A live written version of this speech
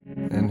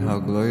and how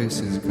glorious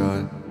is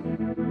God.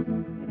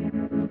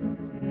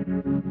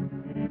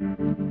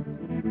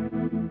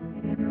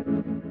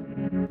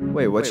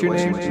 Wait, what's your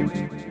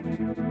name?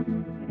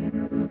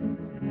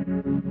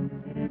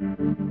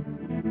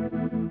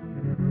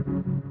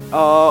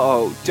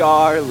 Oh,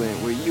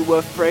 darling, were you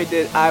afraid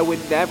that I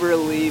would never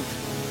leave?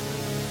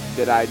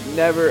 That I'd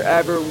never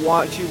ever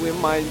want you in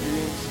my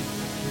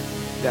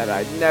dreams? That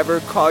I'd never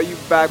call you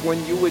back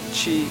when you would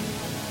cheat?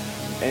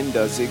 And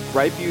does it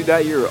gripe you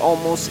that you're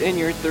almost in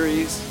your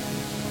 3s?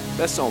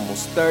 That's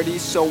almost 30,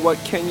 so what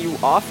can you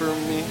offer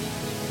me?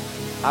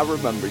 I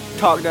remember you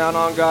talk down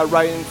on God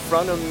right in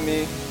front of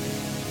me,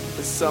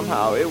 but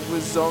somehow it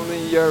was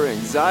only your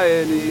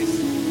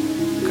anxieties.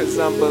 Cause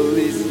I'm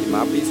Belize,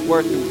 my beat's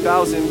worth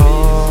 2,000 B's.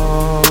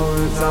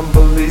 Cause I'm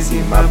Belize,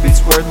 my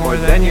beat's worth more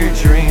than your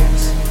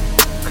dreams.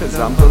 Cause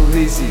I'm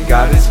Belize,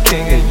 God is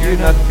king and you're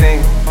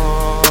nothing.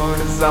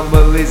 Cause I'm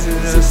Belize,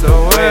 it's just the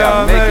way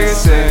I make it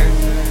sing.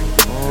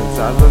 Cause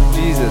I love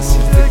Jesus,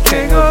 he's the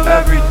king of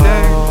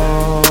everything.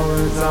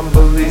 Cause I'm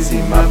Belize,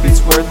 my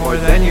beat's worth more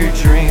than your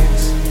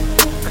dreams.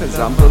 Cause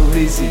I'm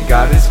Belize,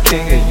 God is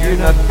king and you're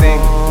nothing.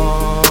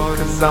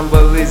 Cause I'm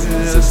Belize,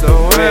 it's just the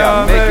way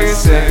I make it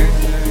sing.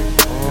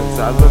 Cause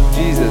I love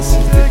Jesus,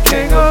 he's the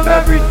king of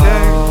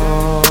everything.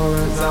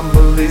 Cause I'm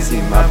Belize,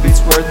 my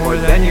beat's worth more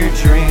than your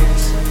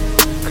dreams.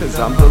 Cause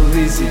I'm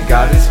Belize,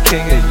 God is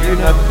king and you're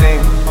nothing.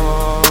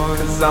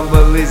 Cause I'm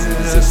Belize,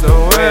 it's just the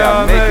way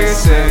I make it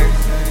sing.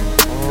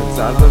 Cause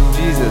I love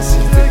Jesus,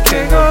 he's the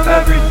king of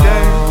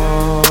everything.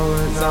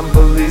 Cause I'm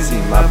Belize,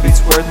 my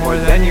beat's worth more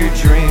than your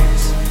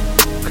dreams.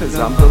 Cause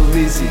I'm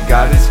Belize,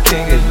 God is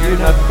king and you're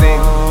nothing.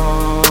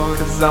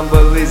 Cause I'm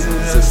Belize,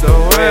 it's just the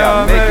way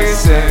I make it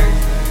sing.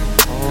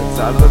 Cause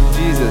I love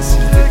Jesus,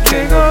 he's the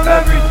king of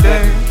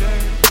everything.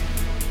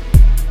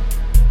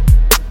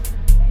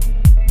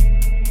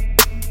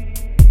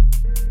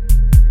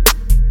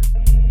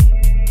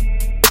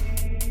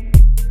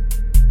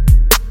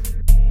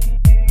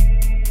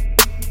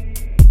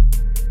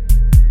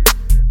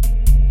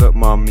 Look,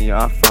 mommy,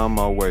 I found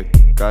my way.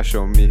 God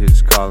showed me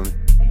his calling.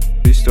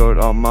 Restored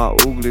all my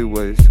oogly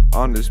ways.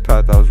 On this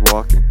path I was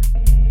walking.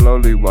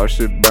 Slowly watched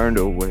it burn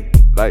away,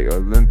 like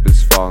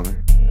Olympus falling.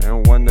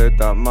 And one day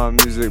thought my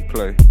music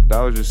play, that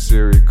was just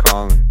Siri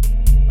calling.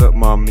 Look,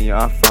 mommy,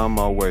 I found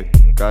my way.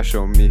 God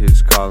showed me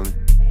his calling.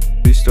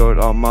 Restored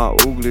all my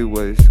oogly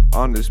ways.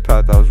 On this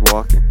path I was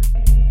walking.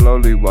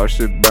 Slowly watched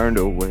it burn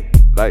away,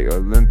 like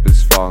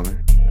Olympus falling.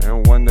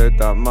 And one day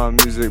thought my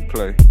music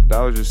play, that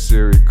was just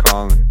Siri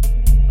calling.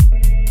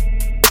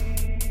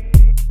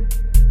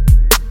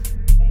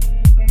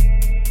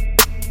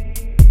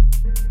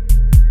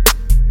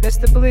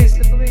 Mr. Belize,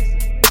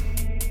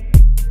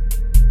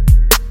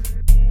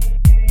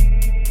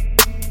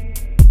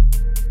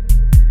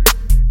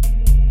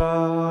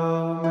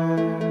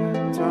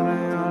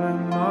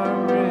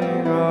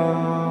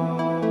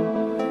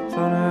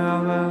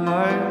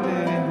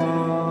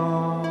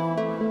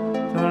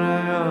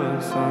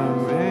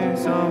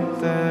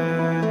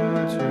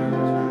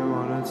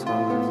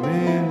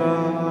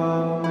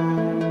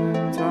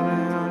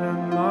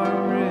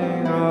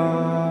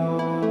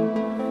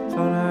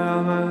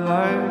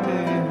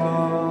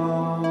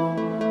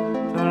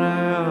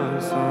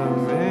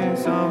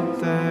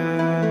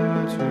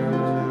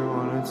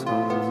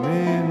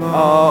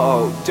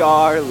 oh,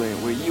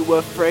 darling, were you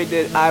afraid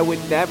that I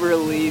would never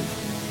leave?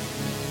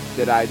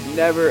 That I'd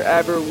never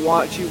ever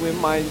want you in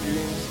my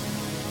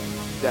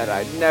dreams? That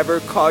I'd never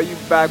call you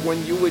back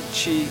when you would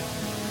cheat?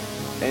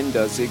 And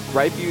does it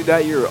gripe you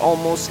that you're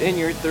almost in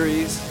your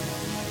 3s?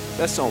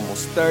 That's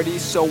almost 30,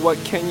 so what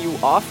can you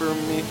offer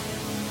me?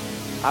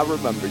 I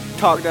remember you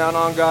talk down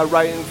on God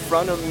right in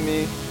front of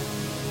me,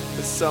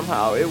 but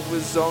somehow it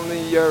was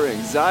only your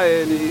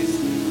anxieties.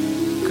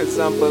 Cause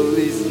I'm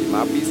Belize,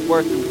 my beat's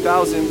worth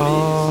 2,000 B's.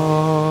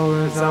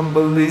 Cause I'm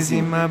Belize,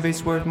 my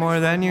beat's worth more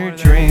than your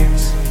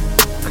dreams.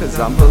 Cause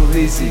I'm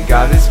Belize,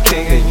 God is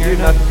king and you're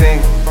nothing.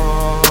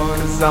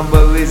 Cause I'm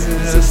Belize,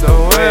 it's just the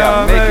way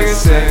I make it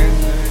sing.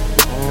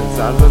 Cause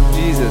I love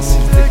Jesus,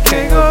 he's the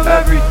king of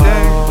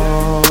everything.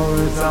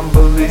 Cause I'm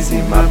Belize,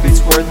 my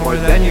beat's worth more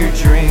than your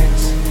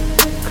dreams.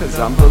 Cause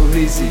I'm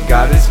Belize,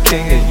 God is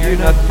king and you're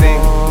nothing.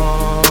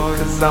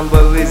 Cause I'm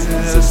Belize,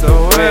 it's just the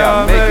way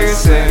I make it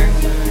sing.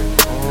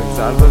 Cause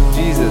I love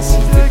Jesus,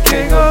 he's the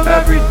king of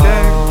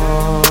everything.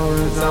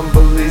 Cause I'm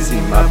Belize,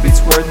 my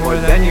beat's worth more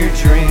than your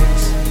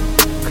dreams.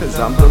 Cause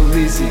I'm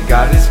Belize,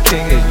 God is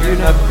king and you're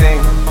nothing.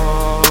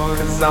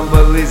 Cause I'm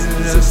Belize,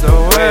 it's just the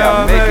way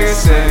I make it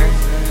sing.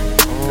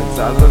 Cause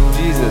I love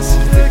Jesus,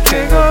 he's the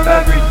king of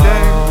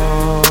everything.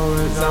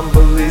 Cause I'm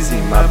Belize,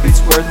 my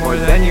beat's worth more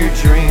than your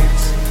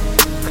dreams.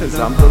 Cause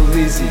I'm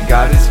Belize,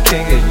 God is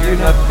king and you're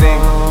nothing.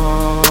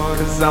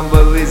 Cause I'm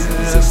Belize,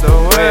 it's just the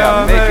way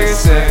I make it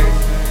sing.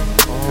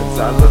 Cause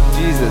I love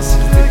Jesus,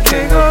 he's the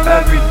king of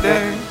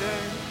everything.